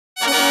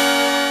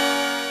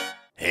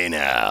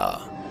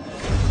Yeah.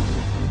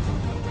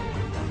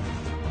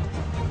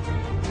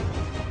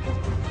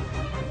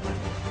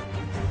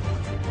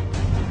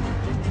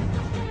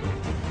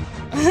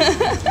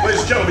 Ladies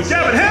and gentlemen,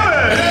 Gavin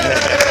Hammon!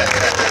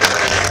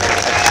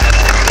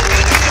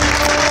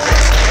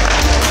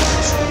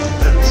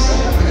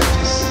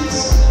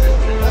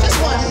 Just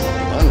one.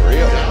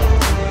 Unreal.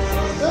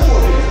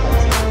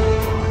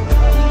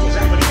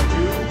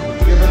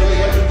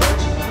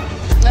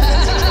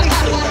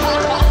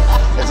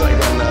 It's like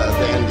when a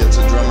band gets a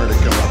drummer to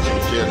come up some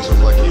kids. I'm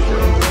lucky for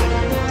him.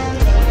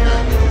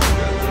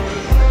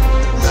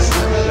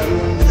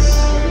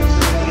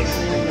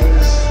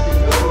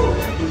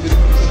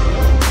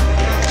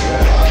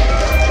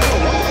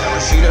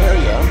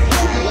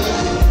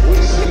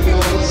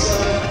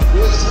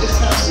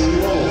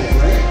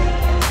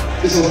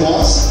 Is it a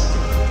boss?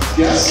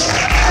 Yes?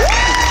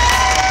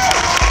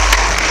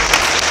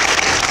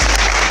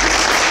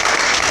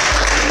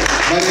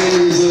 My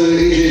name is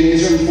AJ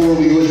Mazur. I'm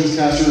formerly Legends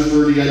caster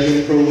for the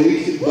IGN Pro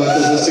League,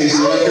 but let's face it,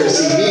 you're not here to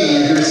see me,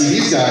 you're here to see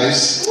these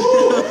guys. The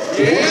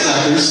voice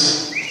actors.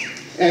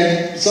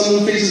 And some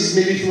of the faces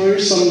may be familiar,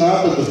 some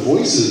not, but the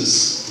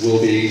voices will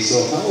be.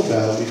 So how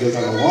about we go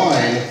down the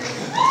line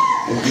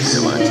and do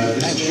some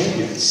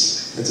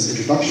champions and some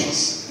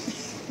introductions.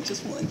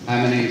 Just one.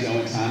 Hi, my name is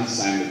Owen.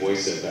 I'm the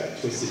voice of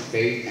Twisted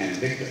Fate and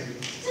Viktor.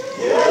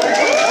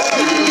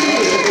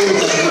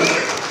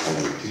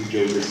 Only 2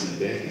 jokers in a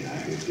day, and I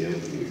could deal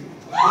with you.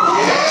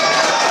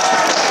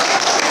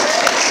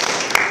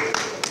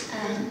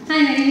 Hi,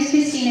 my name is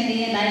Cristina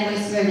Vee, and I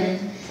voice Riven.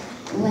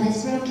 What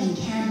is broken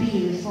can't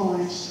be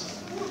reforged.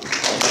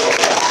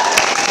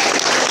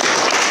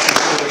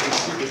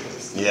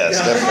 Yes,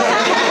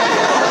 definitely.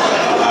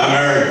 I'm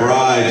Erik, Braa,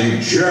 I do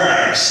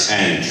jax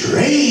and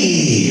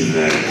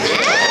draven.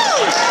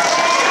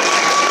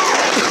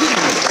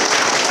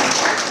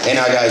 Hey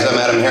now guys,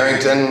 I'm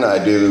Harrington. I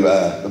do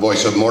the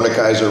voice of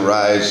Mordekaiser,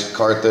 Ryze,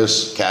 Karth,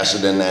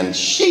 Kassadin, and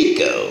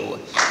Shaco.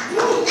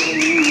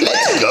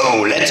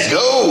 Let's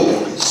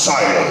go!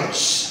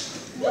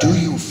 Silence. Do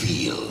you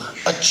feel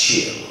a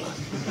chill?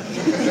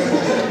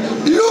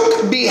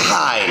 Look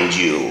behind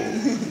you.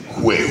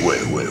 Wait.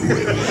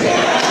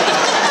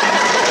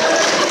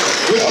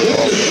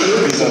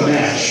 It's a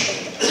match.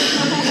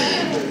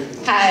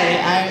 Hi,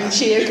 I'm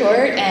Shaco,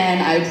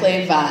 and I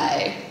play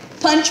Vi.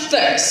 Punch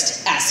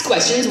first. Ask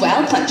questions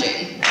while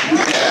punching.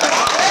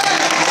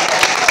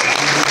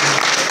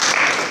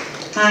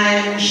 Hi,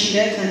 I'm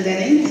Rashida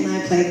Clendenning, and I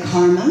play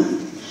Karma.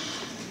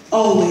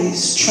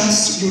 Always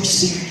trust your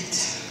spirit.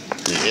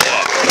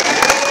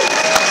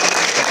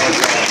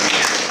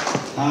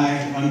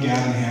 Hi, I'm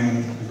Gavin,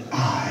 Hammon.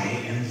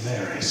 I am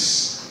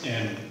Varus,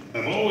 and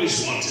I've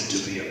always wanted to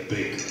be a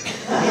baker.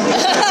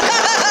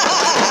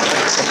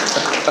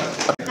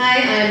 Hi,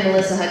 I'm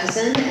Melissa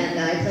Hutchison, and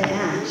I play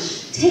Ashe.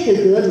 Take a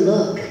good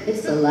look.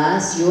 It's the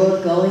last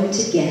you're going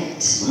to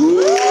get.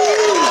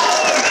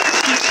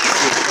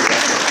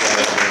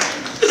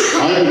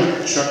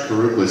 I'm Chuck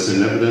Karuklis,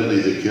 and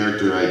evidently the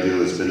character I do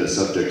has been a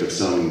subject of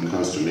some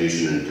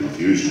consternation and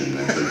confusion in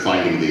actually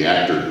finding the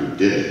actor who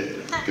did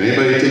it. Can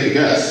anybody take a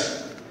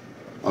guess?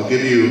 I'll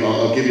give you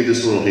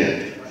this little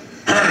hint.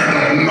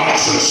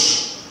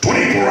 Noxus!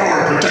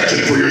 24-hour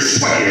protection for your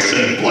sweatiest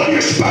and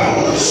bloodiest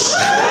battles.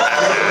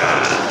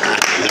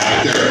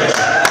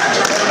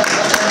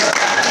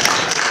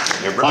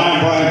 I'm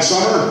Brian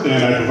Summer,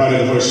 and I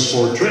provided the voices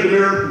for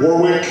Tryndamere,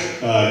 Warwick,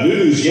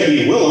 News,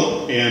 Yeti,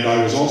 Willump, and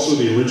I was also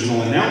the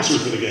original announcer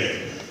for the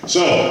game.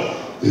 So,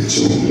 it's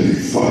only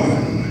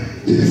fun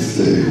if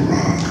they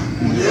run.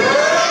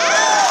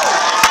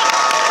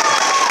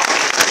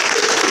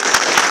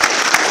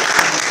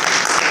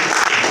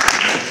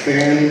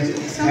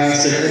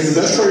 Fantastic. And the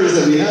best part is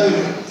that we have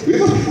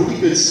a pretty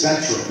good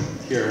spectrum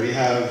here. We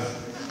have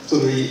some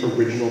of the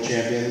original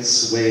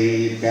champions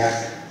way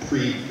back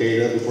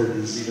pre-beta, before there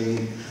was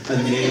even a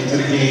name to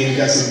the game.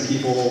 Got some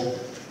people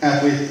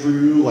halfway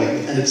through, like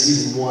ended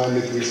season 1,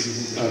 midway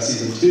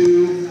season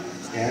 2,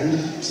 and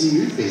some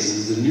new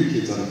faces, the new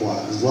kids on the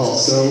block as well.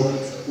 So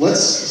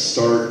let's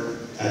start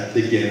at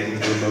the beginning,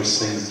 where most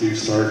things do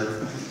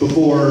start,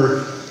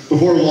 before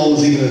LoL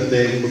was even a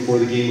thing, before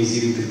the game was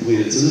even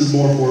completed. So this is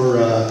more for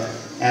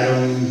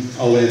Adam,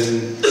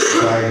 Owen,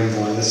 Brian, and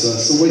Melissa.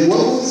 So like,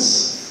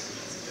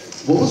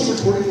 what was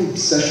recording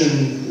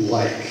session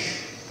like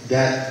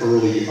that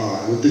early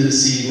on? Did it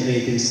seem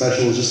anything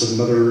special? Was it just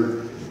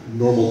another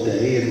normal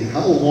day? And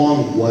how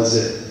long was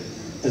it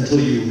until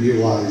you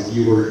realized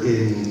you were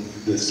in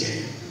this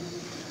game?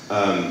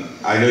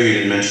 I know you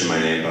didn't mention my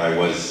name, but I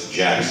was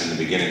Jax in the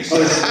beginning. So.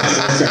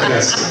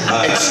 Yes.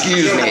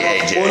 Excuse me,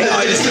 AJ. Well, no,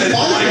 I just said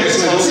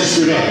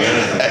excuse me.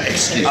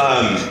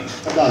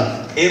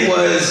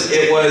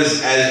 It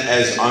was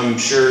as I'm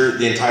sure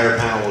the entire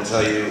panel will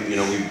tell you. You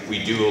know, we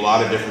do a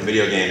lot of different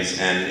video games,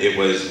 and it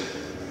was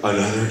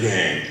another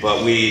game.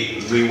 But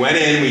we went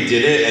in, we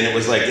did it, and it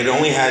was like it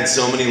only had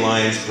so many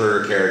lines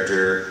per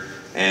character,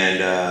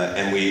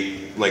 and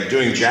we like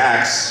doing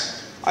Jax.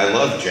 I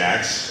love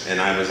Jax, and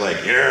I was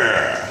like,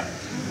 yeah.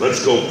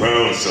 let's go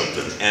pound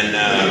something. And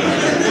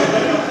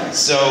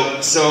so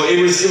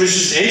it was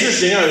just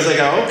interesting. I was like,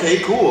 oh, okay,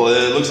 cool.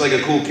 It looks like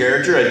a cool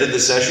character. I did the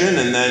session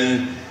and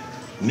then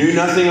knew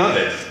nothing of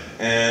it.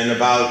 And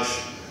about,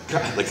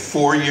 God, like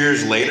 4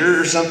 years later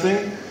or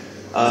something,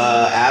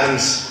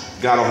 Adam's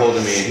got a hold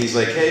of me and he's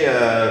like, hey,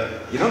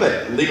 you know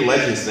that League of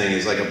Legends thing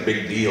is like a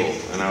big deal.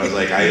 And I was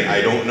like,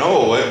 I don't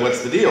know,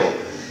 what's the deal?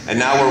 And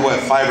now we're, what,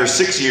 5 or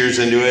 6 years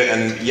into it,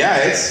 and yeah,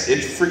 it's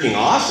freaking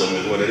awesome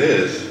is what it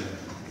is.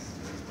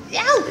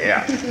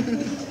 Yeah.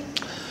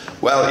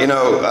 Well, you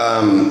know,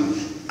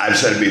 I've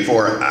said it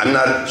before, I'm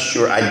not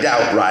sure, I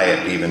doubt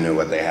Riot even knew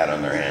what they had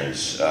on their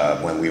hands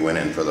when we went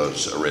in for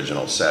those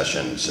original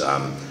sessions.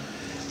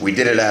 We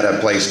did it at a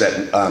place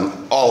that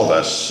all of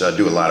us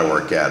do a lot of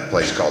work at, a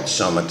place called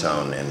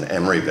Somatone in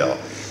Emeryville.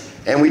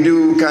 And we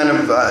do kind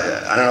of,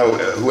 I don't know,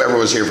 whoever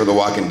was here for the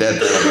Walking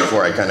Dead panel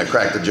before, I kind of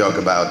cracked the joke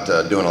about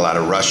doing a lot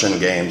of Russian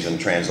games and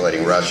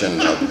translating Russian.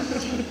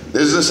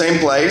 This is the same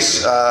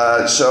place,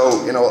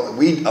 so, you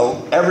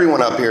know,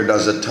 everyone up here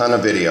does a ton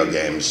of video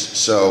games,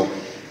 so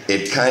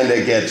it kind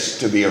of gets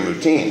to be a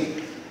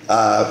routine.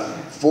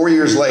 4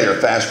 years later,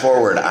 fast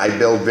forward, I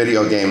build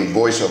video game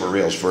voiceover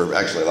reels for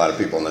actually a lot of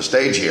people on the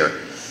stage here.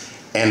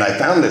 And I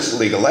found this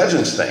League of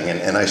Legends thing,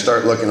 and I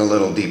started looking a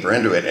little deeper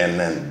into it, and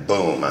then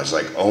boom, I was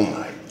like, oh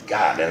my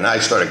God. And I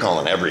started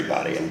calling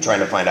everybody and trying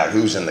to find out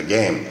who's in the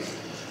game.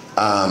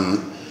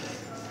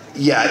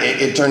 Yeah,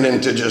 it turned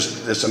into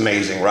just this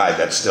amazing ride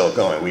that's still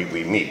going.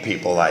 We meet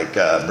people like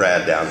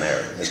Brad down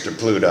there, Mr.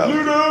 Pluto.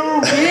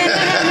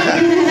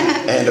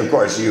 And of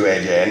course you,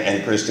 AJ,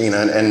 and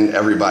Cristina, and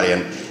everybody.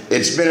 And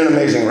it's been an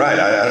amazing ride.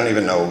 I don't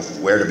even know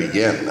where to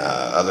begin,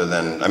 other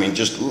than, I mean,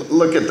 just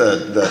look at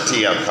the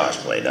TF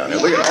cosplay down there.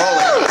 Look at all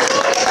of it.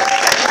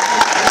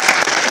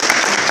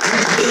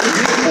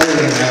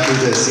 After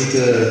this, need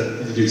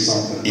to do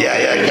something.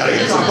 Yeah, you gotta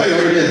get something.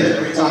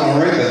 All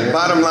right then.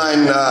 Bottom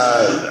line,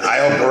 I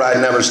hope the ride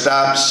never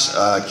stops.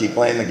 Keep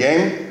playing the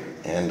game,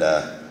 and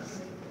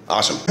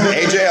awesome.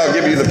 AJ, I'll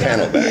give you the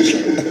panel back.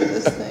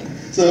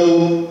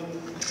 So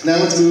now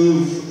let's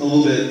move a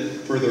little bit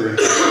further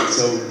ahead.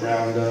 So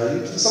around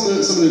some of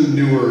the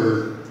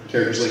newer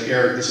characters like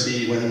Erik. This would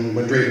be when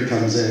Draven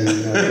comes in.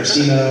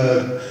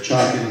 Cristina,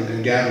 Chuck,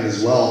 and Gavin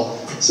as well.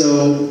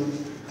 So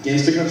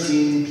games picking up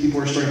steam.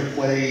 People are starting to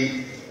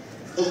play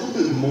a little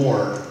bit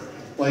more.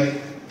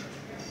 Like,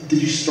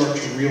 did you start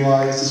to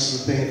realize this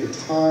was a thing at the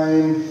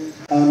time?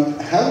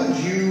 How would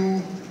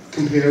you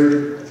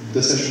compare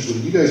the sessions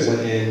when you guys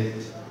went in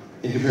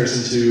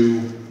comparison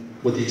to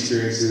what the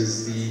experience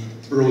is the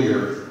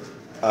earlier?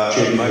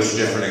 A much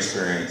different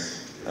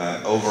experience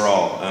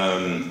overall.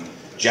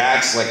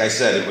 Jax, like I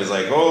said, it was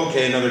like, oh,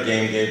 okay, another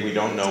game gig. We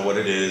don't know what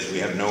it is. We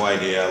have no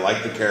idea. I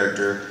like the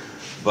character.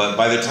 But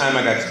by the time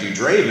I got to do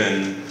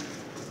Draven,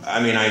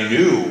 I mean, I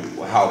knew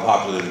how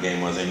popular the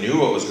game was. I knew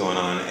what was going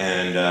on.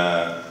 And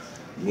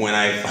when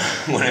I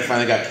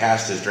finally got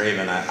cast as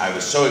Draven, I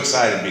was so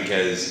excited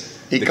because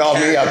he called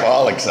me up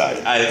all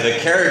excited.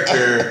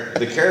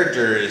 The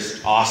character is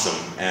awesome.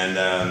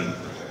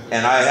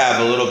 And I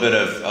have a little bit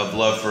of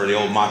love for the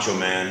old macho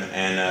man,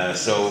 and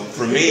so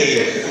for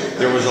me,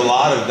 there was a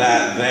lot of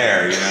that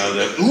there, you know,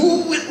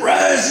 ooh, it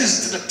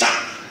rises to the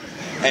top.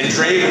 And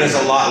Draven is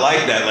a lot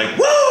like that, like,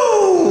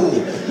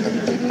 woo!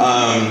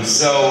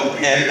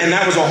 And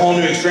that was a whole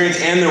new experience,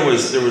 and there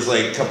was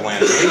like a couple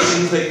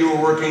animations that you were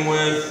working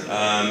with,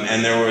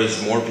 and there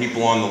was more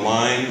people on the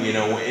line. You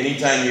know,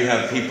 anytime you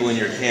have people in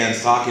your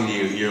cans talking to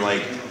you, you're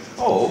like,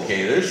 oh,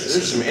 okay,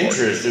 there's some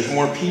interest. There's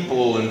more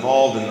people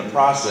involved in the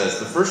process.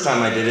 The first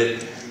time I did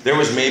it, there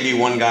was maybe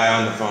one guy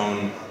on the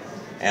phone,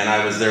 and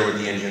I was there with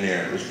the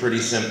engineer. It was pretty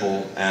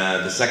simple.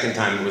 The second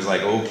time it was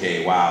like,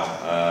 okay, wow.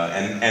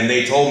 And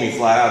they told me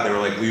flat out, they were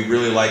like, we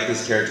really like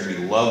this character. We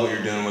love what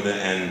you're doing with it,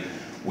 and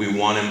we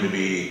want him to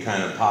be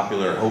kind of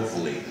popular,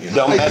 hopefully. You know?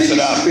 Don't mess it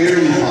up. I think he's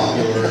fairly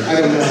popular.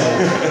 I don't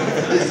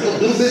know. It's a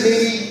little bit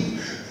maybe.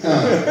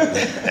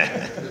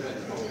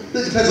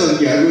 It depends on,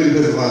 yeah, it really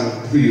depends on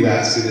who you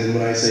ask it, and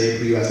when I say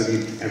who you ask, I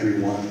mean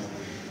everyone.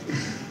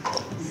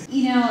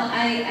 You know,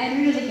 I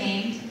heard of the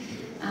game,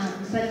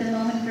 but the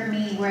moment for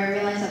me where I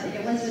realized how big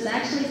it was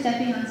actually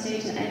stepping on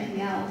stage at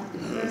IPL the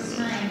first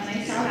time when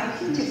I saw how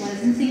huge it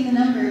was and seeing the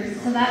numbers.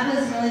 So that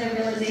was really the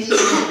realization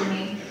for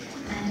me.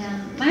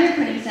 And my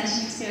recording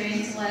session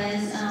experience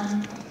was,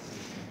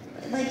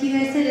 like you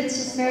guys said, it's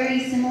just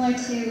very similar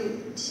to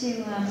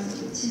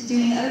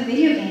doing other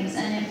video games,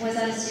 and it was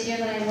at a studio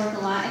that I work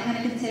a lot. I kind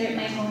of consider it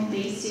my home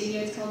base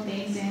studio. It's called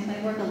Zoom.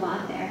 I work a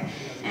lot there,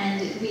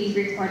 and we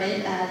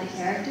recorded the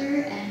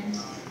character, and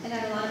I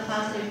got a lot of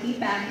positive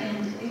feedback,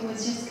 and it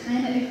was just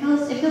kind of, it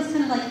feels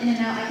kind of like in and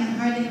out. I can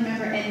hardly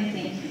remember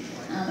anything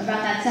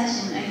about that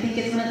session. I think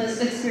it's one of those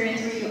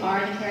experiences where you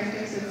are the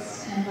character, so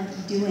it's kind of like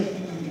you do it,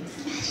 and then it's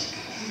magic.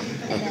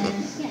 And then,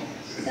 yeah,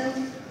 so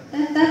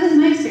that was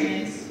my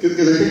experience.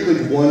 Because I think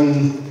like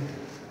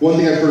one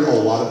thing I've heard a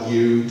lot of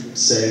you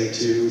say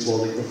too, as well,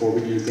 like before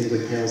we do things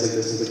like panels like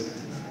this, is like,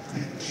 I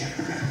can't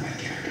remember my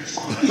character's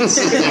name.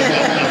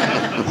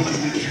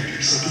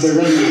 Because I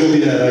remember you told me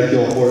that I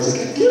feel horse,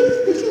 like, I can't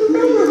remember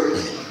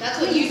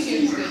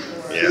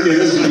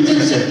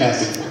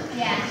casting for.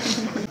 Yeah.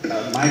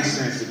 My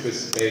experience with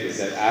Twisted Fate is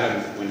that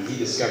Adam, when he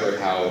discovered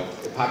how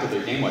popular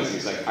the game was, he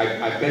was like,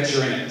 I bet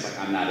you're in it. It's like,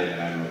 I'm not in it,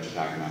 I don't know what you're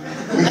talking about.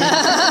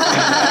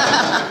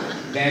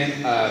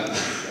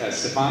 Then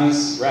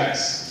Stephanos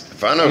Rex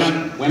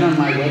went on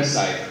my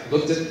website,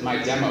 looked at my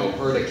demo,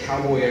 heard a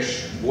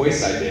cowboyish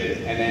voice I did,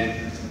 and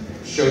then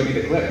showed me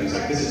the clip. He was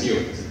like, this is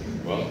you.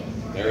 Well,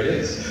 there it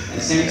is. And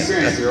the same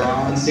experience, we were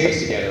all on stage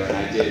together, and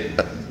I did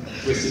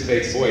Twisted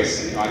Fate's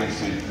voice, and the audience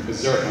went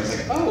berserk. And I was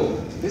like, oh,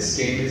 this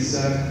game is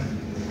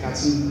got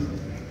some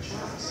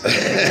chops. You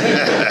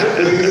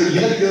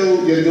had to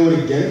go in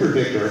again for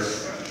Viktor,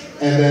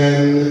 and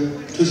then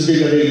Twisted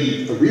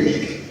Fate got a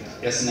remake.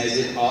 Yes, and I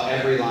did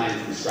every line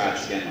from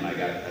scratch again when I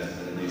got a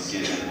new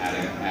skin and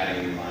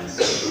adding new lines.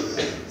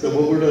 So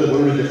what were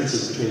the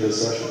differences between those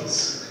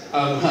sessions?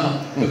 Well,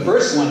 the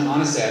first one,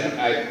 honestly,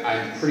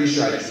 I'm pretty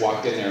sure I just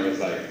walked in there and was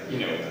like,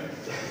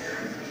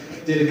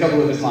 did a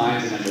couple of his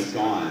lines and then was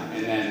gone.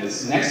 And then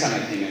this next time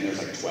I came in, there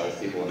was like 12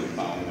 people on the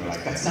phone. And they're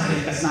like, that's not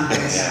it, that's not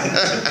how it sounds.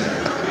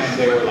 And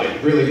they were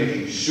like really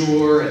making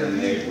sure. And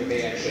then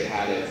they actually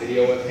had a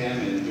video of him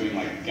and doing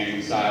like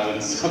Gangnam Style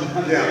and stuff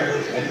on there.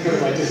 And they were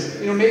like,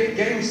 just, make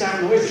Gangnam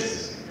Style noises.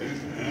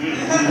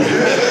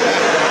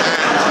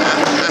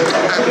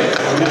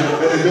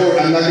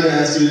 I'm not going to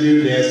ask you to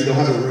do a dance. We don't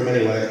have a room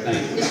anyway.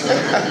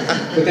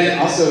 But then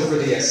also for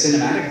the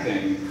cinematic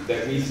thing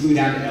that we flew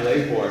down to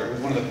LA for, it was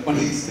one of the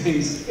funniest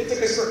things. It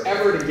took us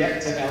forever to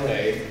get to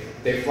LA.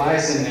 They fly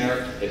us in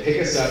there, they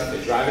pick us up,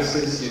 they drive us to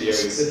the studio, we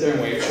sit there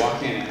and wait,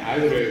 walk in, and I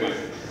literally went,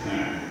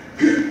 and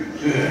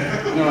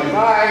they're like,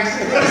 bye.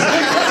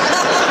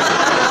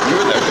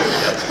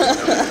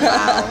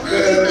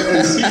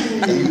 And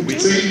speaking,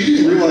 so you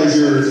didn't realize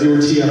you were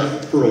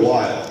TF for a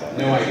while.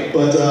 No idea.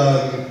 But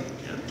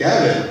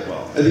Gavin,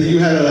 I think you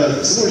had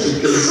a similar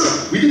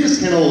because we did this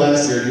panel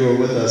last year. You were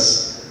with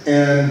us,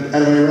 and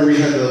Adam, I remember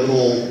you had the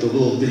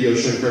little video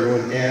showing for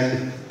everyone,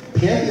 and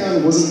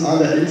Pantheon wasn't on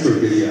that intro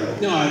video.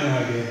 No, I had no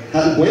idea.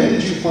 When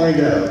did you find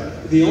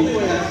out? The only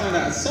way I found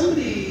out,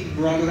 somebody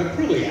brought it up,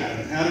 probably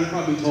Adam. Adam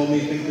probably told me,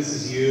 I think this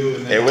is you.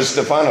 And then it was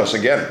Stephanos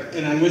again.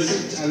 And I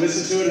listened to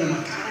it, and I'm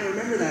like, God, I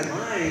remember that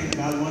line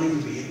about wanting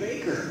to be a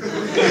baker.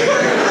 What the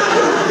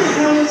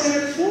hell is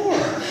that for?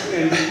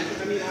 And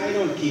I mean, I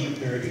don't keep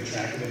very good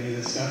track of any of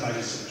this stuff. I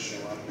just sort of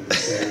show up and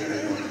say what I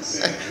want to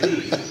say and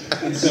leave.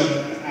 And so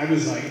I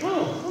was like,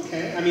 oh,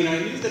 okay. I mean, I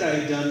knew that I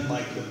had done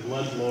like the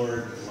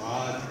Bloodlord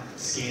Vlad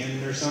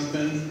skin or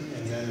something,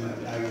 and then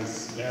I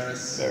was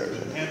Varus.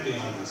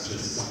 Pantheon was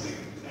just something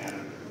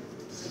Adam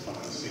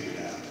Stephanos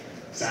figured out.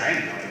 So I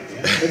had no idea.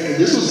 And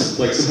this was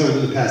like sometime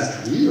within the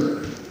past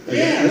year.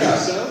 Yeah, I think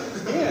so.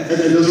 Yeah.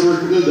 And those were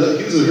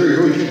he was a very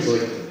early kid, so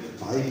like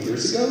 5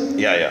 years ago.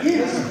 Yeah.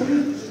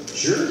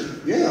 Sure.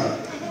 Yeah.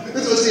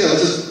 Let's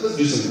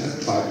do some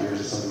 5 years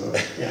or something.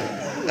 Yeah.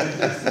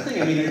 That's the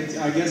thing. I mean,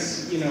 I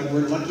guess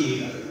we're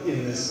lucky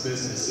in this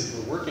business.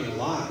 If we're working a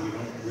lot, we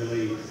don't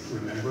really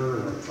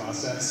remember or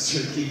process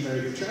or keep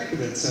very good track of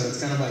it. So it's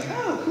kind of like,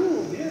 oh,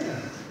 cool, yeah.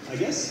 I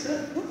guess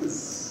that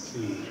was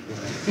the.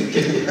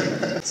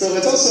 So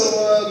it's also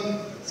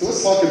so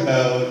let's talk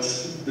about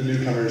the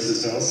newcomer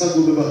system. Let's talk a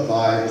little bit about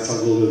Vibe. Let's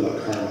talk a little bit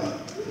about Karma.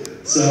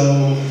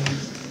 So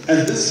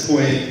at this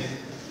point,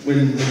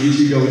 when you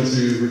two go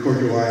into record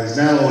your lines,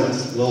 now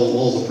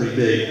LOL's a pretty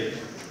big,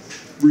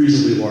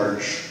 reasonably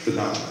large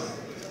phenomenon.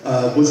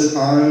 Was it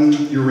on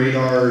your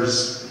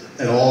radars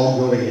at all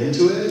going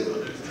into it?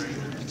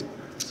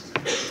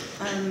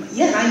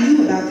 Yeah, I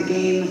knew about the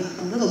game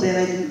a little bit.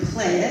 I didn't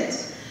play it.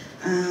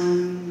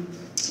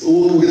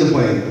 We'll get to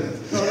playing it.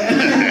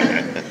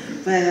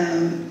 But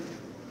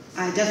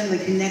I definitely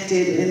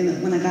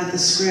connected when I got the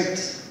script.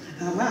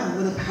 I thought, wow,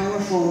 what a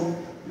powerful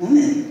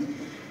woman.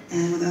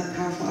 And with a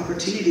powerful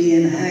opportunity,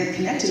 and I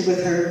connected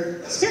with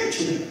her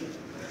spiritually,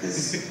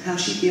 because how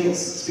she feels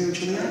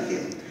spiritually, I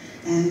feel.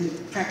 And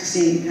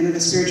practicing kind of the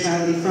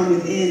spirituality from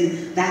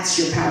within, that's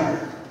your power.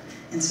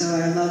 And so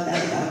I love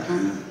that about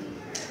Karma.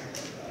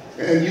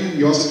 And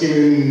you also came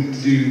in to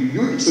do,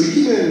 you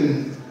came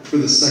in for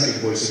the second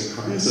voicing of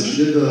Karma. So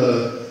she did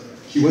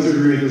he went through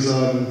the remake, it was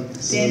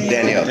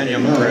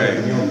Danielle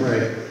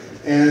Braa.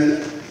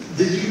 And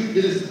did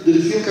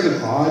it feel kind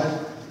of odd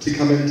to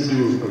come in to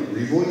do a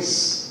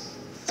revoice?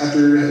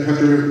 After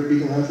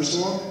being around for so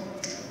long?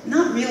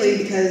 Not really,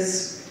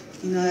 because,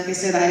 like I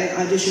said, I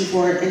auditioned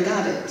for it and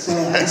got it. So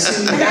I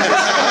assumed that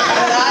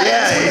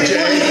was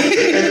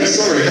End of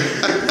story.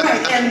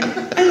 Right, and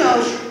I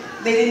know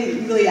they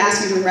didn't really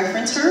ask me to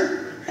reference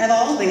her at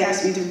all. They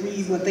asked me to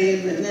read what they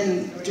had written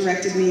and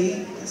directed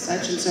me as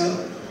such. And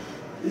so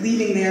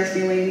leaving there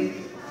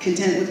feeling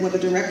content with what the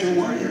director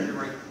wanted,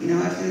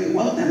 I figured,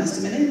 well, that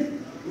must have been it.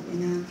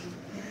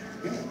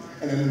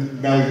 And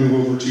then now we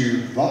move over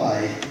to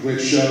Vi,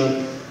 which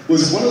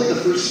was one of the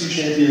first few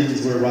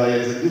champions where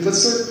Riot was like,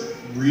 let's start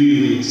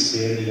really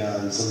expanding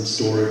on some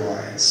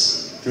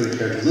storylines for the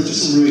characters. Let's do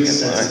some really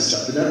extensive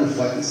stuff. Did that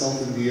reflect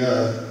itself in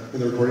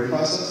the recording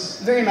process?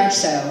 Very much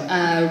so.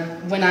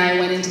 When I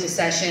went into the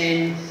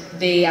session,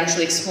 they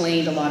actually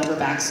explained a lot of her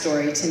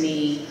backstory to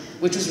me.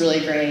 which was really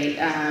great.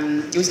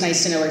 It was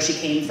nice to know where she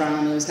came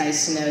from. It was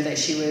nice to know that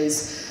she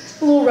was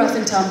a little rough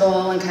and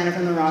tumble and kind of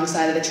from the wrong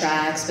side of the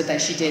tracks, but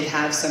that she did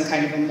have some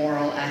kind of a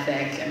moral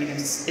ethic. I mean,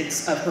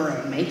 it's of her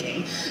own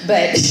making,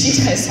 but she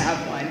does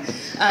have one.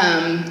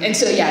 And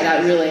so, yeah,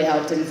 that really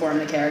helped inform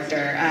the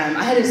character.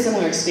 I had a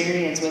similar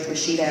experience with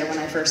Rashida when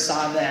I first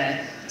saw the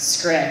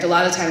script. A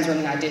lot of times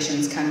when the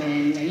auditions come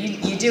in,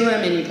 you do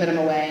them and you put them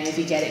away, and if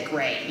you get it,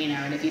 great,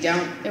 and if you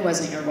don't, it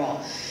wasn't your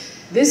role.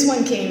 This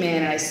one came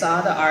in, and I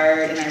saw the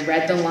art, and I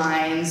read the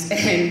lines,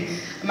 and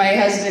my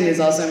husband is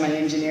also my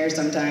engineer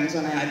sometimes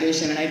when I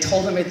audition, and I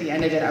told him at the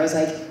end of it, I was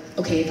like,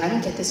 okay, if I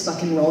don't get this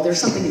fucking role,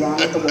 there's something wrong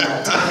with the world.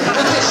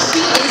 Because she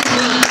is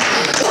me.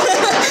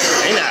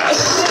 I know.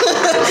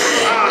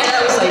 And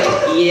I was like,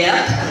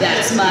 yep,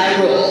 that's my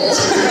role.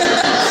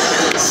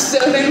 So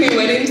then we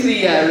went into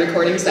the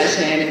recording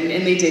session,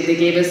 and they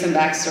gave us some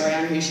backstory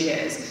on who she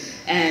is.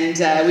 And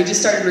we just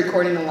started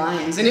recording the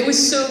lines, and it was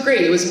so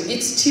great.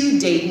 It's to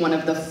date one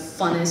of the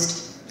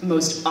funnest,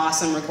 most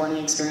awesome recording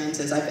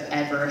experiences I've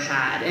ever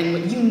had. And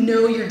when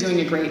you're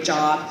doing a great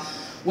job,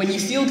 when you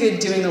feel good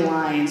doing the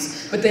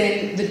lines, but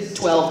then the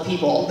 12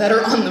 people that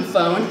are on the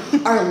phone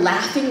are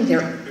laughing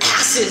their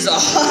asses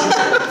off.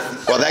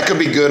 Well, that could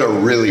be good or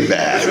really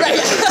bad. Right.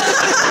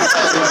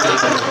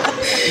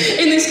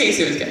 In this case,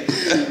 it was good.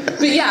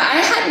 But yeah, I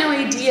had no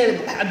idea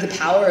the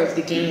power of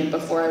the game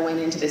before I went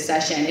into the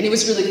session. And it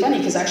was really funny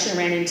because I actually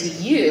ran into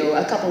you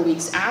a couple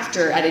weeks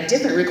after at a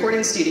different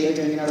recording studio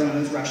doing another one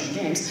of those Russian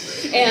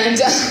games. And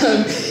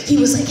he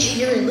was like, hey,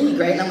 you're in League,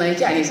 right? And I'm like,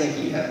 yeah. And he's like,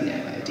 you have no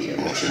idea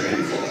what you're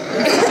in for.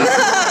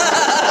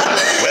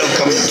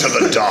 Welcome to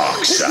the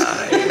dark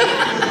side.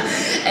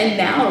 And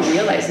now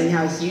realizing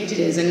how huge it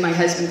is, and my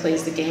husband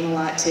plays the game a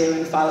lot too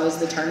and follows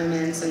the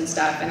tournaments and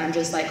stuff, and I'm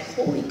just like,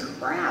 holy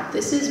crap,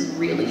 this is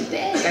really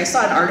big. I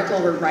saw an article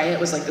where Riot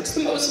was like, it's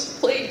the most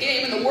played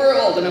game in the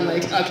world, and I'm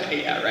like,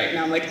 okay, yeah, right.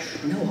 Now I'm like,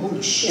 no,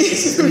 holy shit,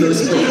 this is the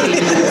most played game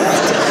in the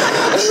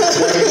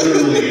world.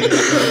 Literally,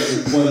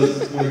 one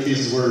of the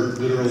cases where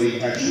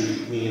literally actually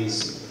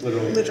means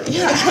literally.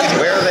 Yeah.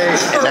 Where are they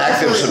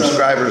inactive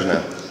subscribers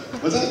now?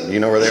 What's that? Do you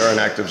know where they are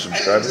inactive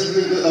subscribers?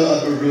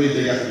 A really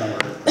big effort number.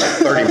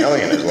 30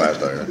 million is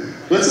last I heard.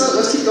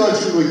 Let's keep going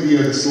through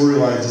the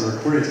storylines and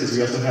recordings, because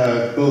we also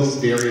have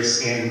both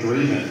Darius and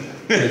Draven.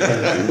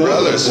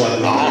 Brothers. Oh,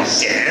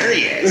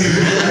 Darius!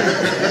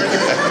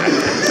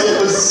 So it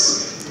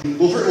was.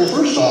 Well,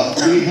 first off,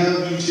 we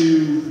have you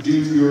two do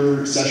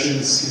your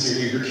sessions,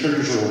 considering your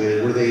characters are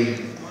related. Were they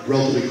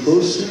relatively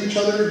close to each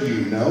other? Do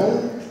you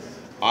know?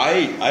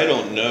 I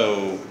don't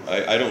know.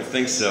 I don't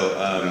think so.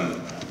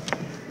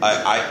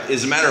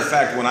 As a matter of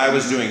fact, when I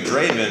was doing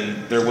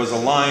Draven, there was a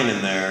line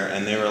in there,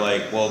 and they were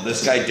like, well,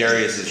 this guy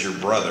Darius is your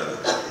brother.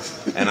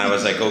 And I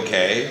was like,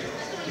 okay.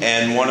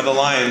 And one of the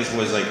lines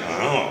was like,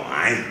 oh,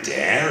 I'm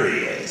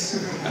Darius.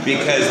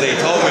 Because they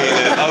told me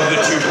that of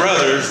the two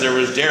brothers, there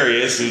was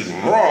Darius, who's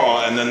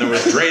raw, and then there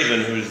was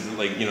Draven, who's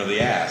like,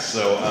 the ass.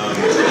 So,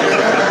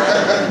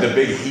 the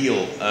big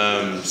heel.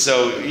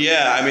 So,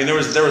 yeah, I mean, there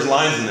was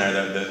lines in there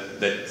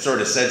that sort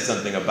of said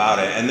something about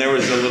it. And there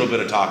was a little bit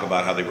of talk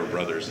about how they were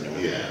brothers.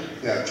 Yeah.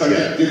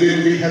 Did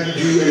they have you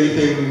do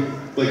anything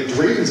like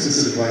Draven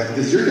specifically?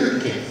 Because your character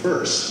came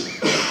first.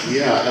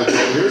 Yeah,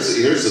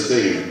 here's the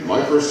thing.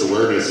 My first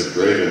awareness of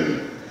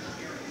Draven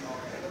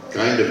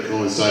kind of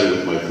coincided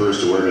with my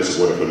first awareness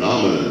of what a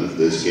phenomenon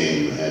this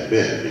game had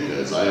been,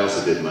 because I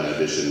also did my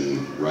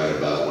audition right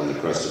about when the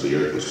crust of the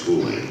earth was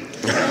cooling.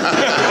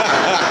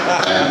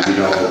 And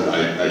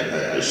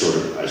I sort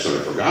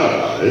of forgot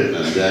about it,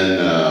 and then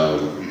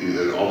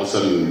all of a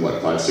sudden,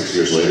 5-6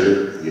 years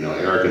later,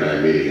 Erik and I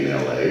are meeting in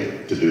LA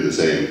to do the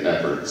same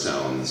effort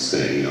sounds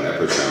thing.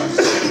 Effort sounds.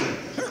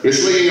 You're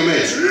swinging a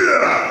mace.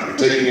 Yeah. You're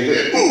taking a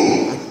hit.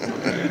 Ooh.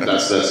 Okay.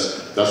 That's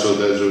what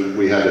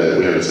we had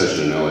a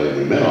session in LA and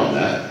we met on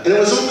that. And it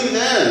was only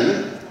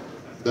then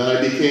that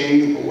I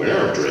became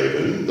aware of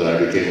Draven, that I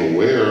became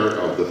aware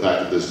of the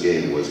fact that this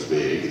game was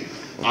big.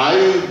 I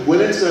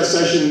went into that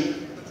session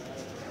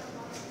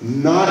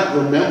not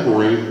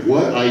remembering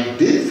what I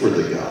did for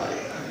the guy.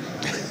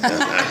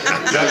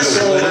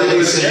 So it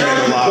was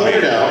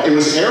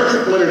Erik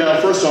who pointed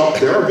out, first off,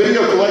 there are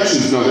video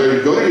collections. Now,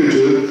 go to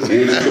YouTube,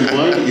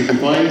 you can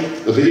find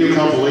a video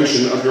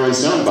compilation of your own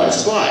sound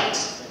bites. But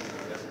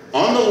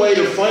on the way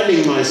to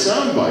finding my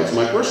sound bites,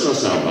 my personal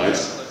sound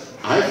bites,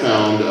 I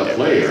found a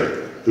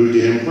player who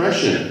did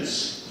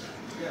impressions.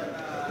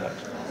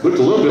 Looked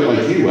a little bit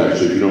like you,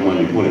 actually, if you don't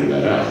mind me pointing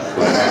that out.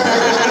 But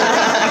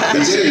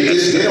he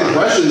did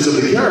impressions of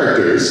the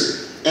characters.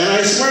 And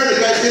I swear the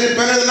guy did it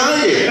better than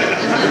I did.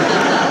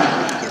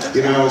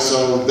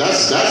 So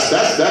that's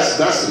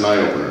an eye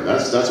opener.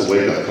 That's a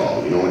wake up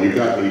call. When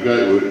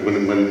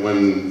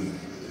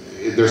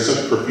there's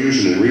such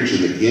profusion and reach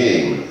in the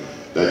game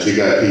that you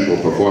got people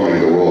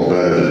performing the role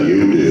better than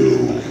you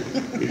do.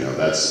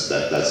 That's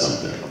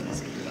something.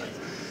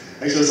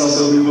 Actually, let's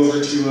also move over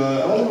to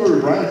I want to go over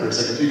to Brian for a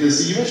second,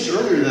 because you mentioned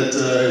earlier that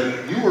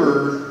you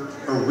were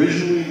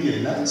originally the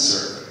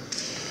announcer.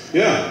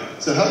 Yeah.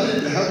 So how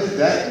did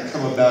that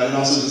come about it, and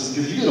also just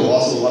because you did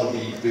also a lot of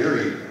the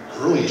very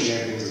early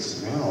champions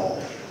as well.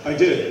 I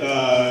did.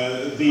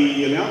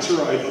 The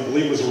announcer, I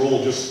believe, was a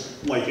role just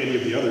like any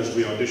of the others.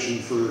 We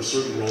auditioned for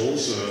certain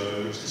roles.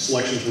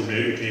 Selections were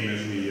made. We came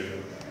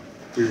in.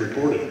 We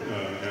recorded,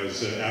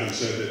 as Adam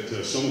said, at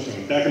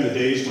Somatone. Back in the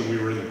days when we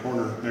were in the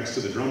corner next to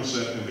the drum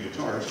set and the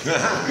guitars.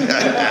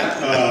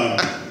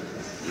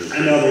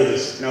 And now they're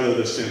this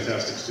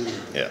fantastic studio.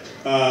 Yeah.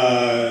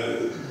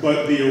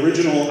 But the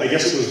original, I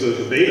guess it was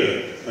the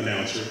beta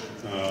announcer.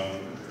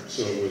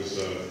 So it was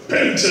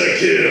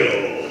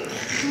Pentakill.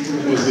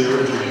 Was the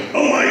original.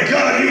 Oh my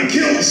God, you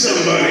killed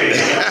somebody!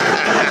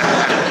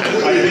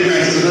 I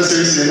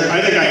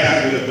think I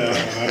had it at that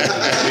one. I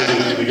did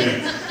it in the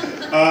game.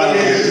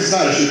 It's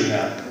not a shooting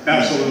now.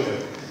 Absolutely.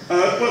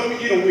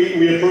 But you know,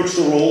 we approach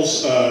the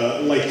roles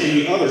like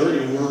any other.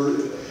 You know,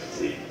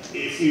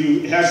 if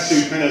you have to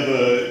kind of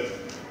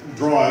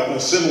draw a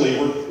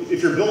simile,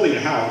 if you're building a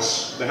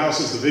house, the house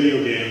is the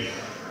video game.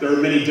 There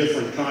are many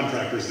different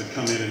contractors that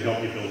come in and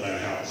help you build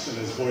that house. And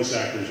as voice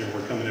actors, you know,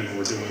 we're coming in and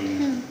we're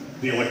doing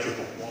the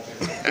electrical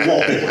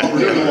wallpaper. We're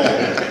doing the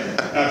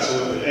wallpaper.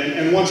 Absolutely.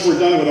 And once we're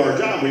done with our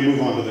job, we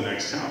move on to the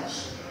next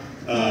house.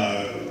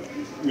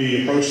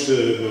 We approach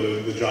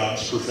the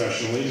jobs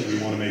professionally. We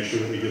want to make sure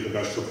that we give the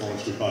best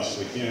performance we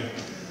possibly can.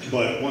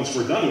 But once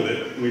we're done with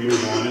it, we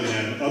move on, and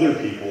then other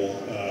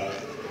people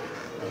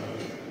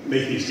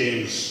make these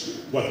games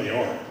what they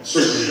are.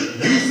 Certainly,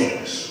 you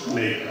folks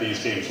make these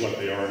games what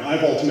they are. And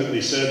I've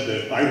ultimately said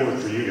that I work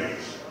for you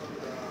guys.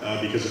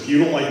 Because if you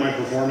don't like my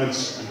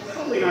performance, I'm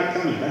probably not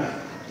coming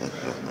back.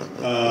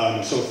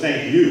 So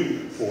thank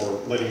you for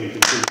letting me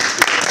continue to do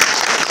that.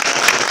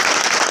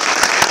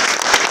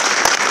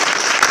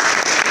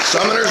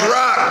 Summoners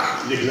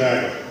rock!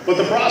 Exactly. But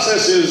the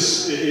process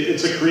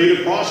it's a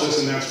creative process,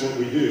 and that's what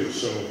we do.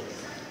 So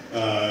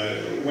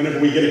whenever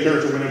we get a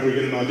character, whenever we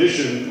get an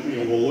audition, you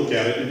know, we'll look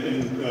at it.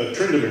 In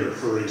Tryndamere,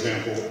 for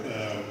example,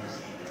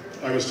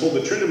 I was told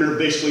that Tryndamere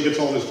basically gets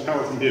all his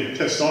power from being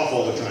pissed off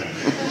all the time.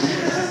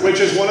 Which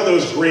is one of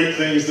those great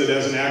things that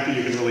as an actor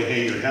you can really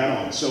hang your hat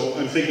on. So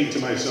I'm thinking to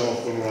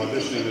myself when we're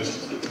auditioning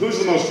this, who's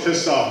the most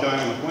pissed off guy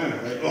on the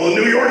planet, right? Oh,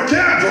 New York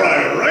cab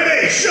driver, right?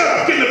 Hey, shut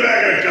up, get in the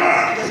back of the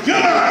car.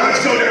 Come on,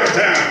 let's go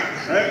downtown,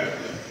 right?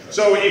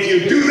 So if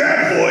you do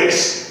that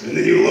voice, and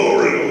then you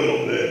lower it a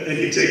little bit, and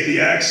you take the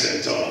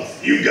accent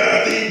off, you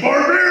got the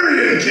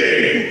Barbarian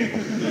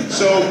King.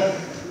 So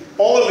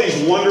all of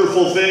these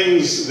wonderful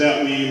things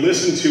that we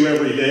listen to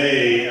every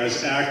day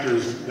as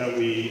actors, that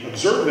we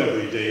observe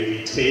every day,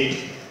 we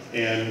take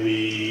and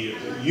we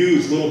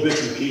use little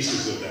bits and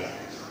pieces of that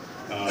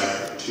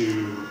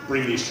to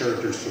bring these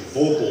characters to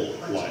vocal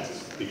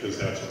life, because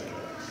that's what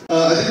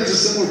I think there's a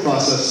similar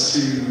process to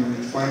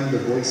finding the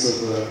voice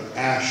of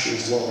Ashe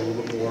as well, a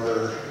little bit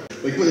more.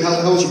 Like,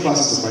 how was the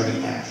process of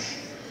finding Ashe?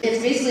 It's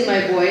basically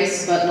my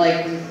voice, but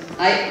like,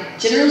 I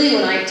generally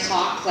when I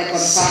talk, like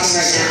what I'm talking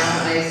right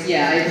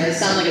now, I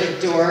sound like a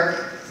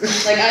dork.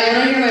 Like when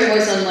I hear my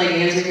voice on like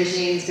answering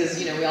machines, because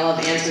you know we all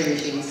have answering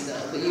machines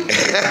still, but you know what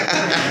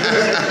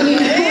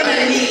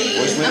I mean.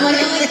 I'm like,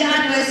 oh my God,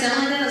 do I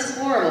sound like that? That's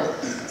horrible.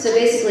 So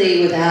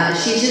basically with that,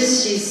 she's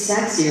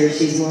sexier,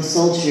 she's more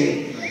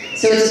sultry.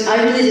 So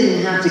I really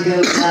didn't have to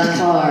go that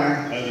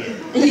far.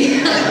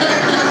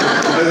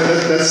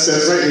 That's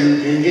right,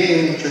 in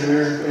game,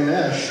 Tryndamere and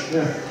Ashe,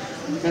 yeah.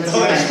 That's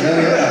right.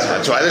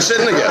 That's why they're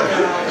sitting together.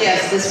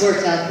 Yes, this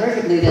worked out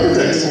perfectly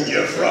then.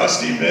 You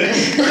frosty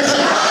bitch.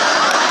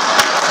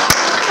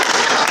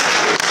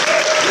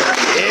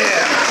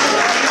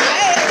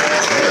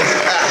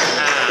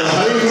 The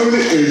honeymoon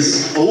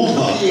is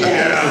over.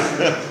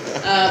 Yeah.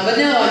 But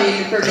no, I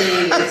mean, for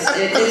me,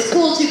 it's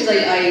cool too, because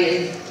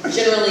I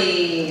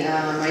generally,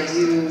 I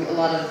do a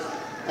lot of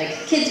like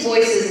kids'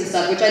 voices and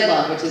stuff, which I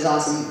love, which is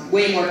awesome.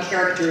 Way more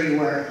character-y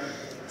work.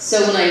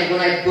 So when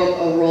I book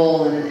a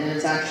role and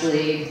it's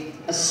actually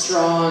a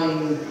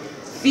strong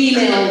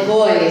female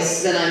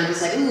voice, then I'm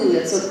just like, ooh,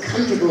 that's so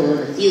comfortable and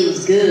it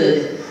feels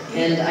good.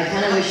 And I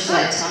kind of wish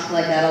that I talked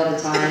like that all the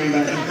time,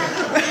 but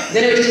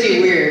then it would just be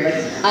weird. Like,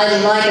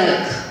 I'd like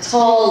a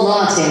tall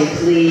latte,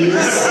 please.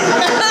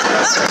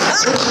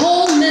 With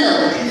whole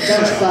milk.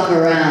 Don't fuck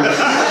around.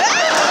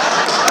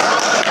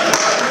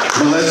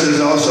 Melissa is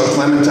also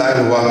Clementine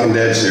in the Walking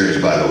Dead series,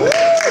 by the way.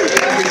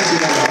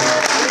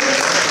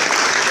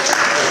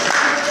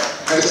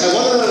 I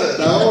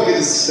want to get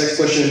this next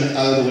question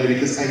out of the way,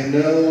 because I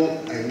know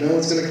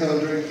it's going to come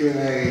during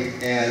Q&A,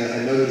 and I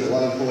know there's a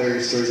lot of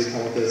hilarious stories that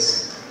come with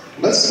this.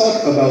 Let's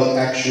talk about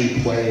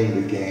actually playing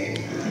the game.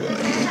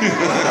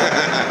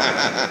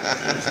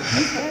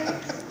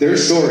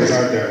 There's stories,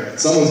 aren't there?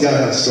 Someone's got to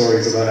have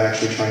stories about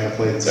actually trying to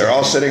play this game. They're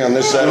all sitting on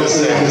this side of the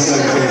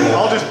table.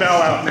 I'll just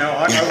bow out now.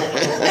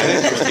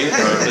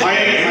 I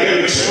am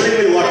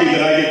extremely lucky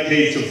that I get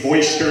paid to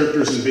voice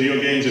characters in video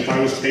games. If I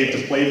was paid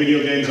to play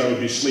video games, I would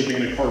be sleeping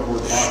in a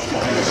cardboard box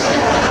behind the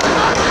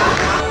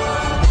side.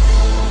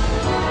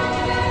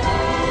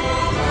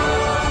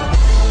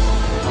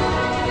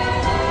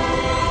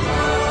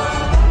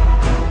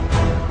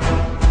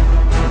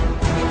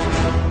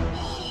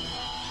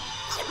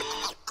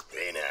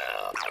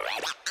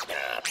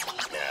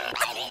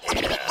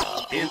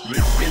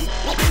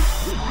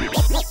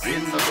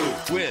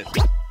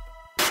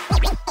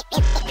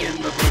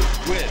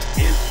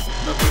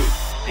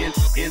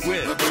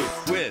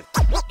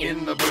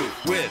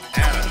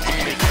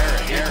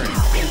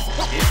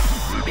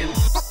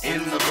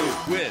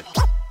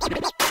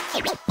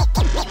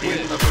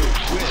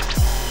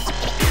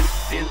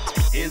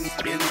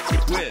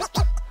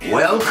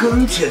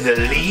 Welcome to the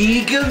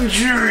League of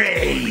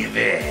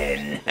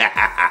Draven.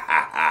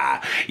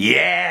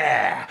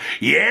 Yeah,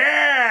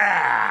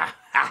 yeah.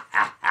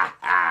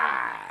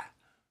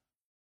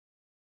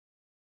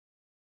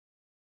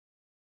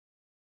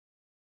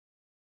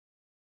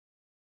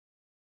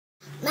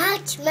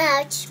 March,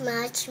 march,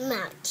 march,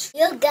 march.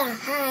 You're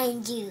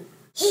behind you.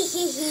 Hee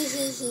hee hee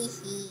hee hee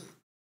hee.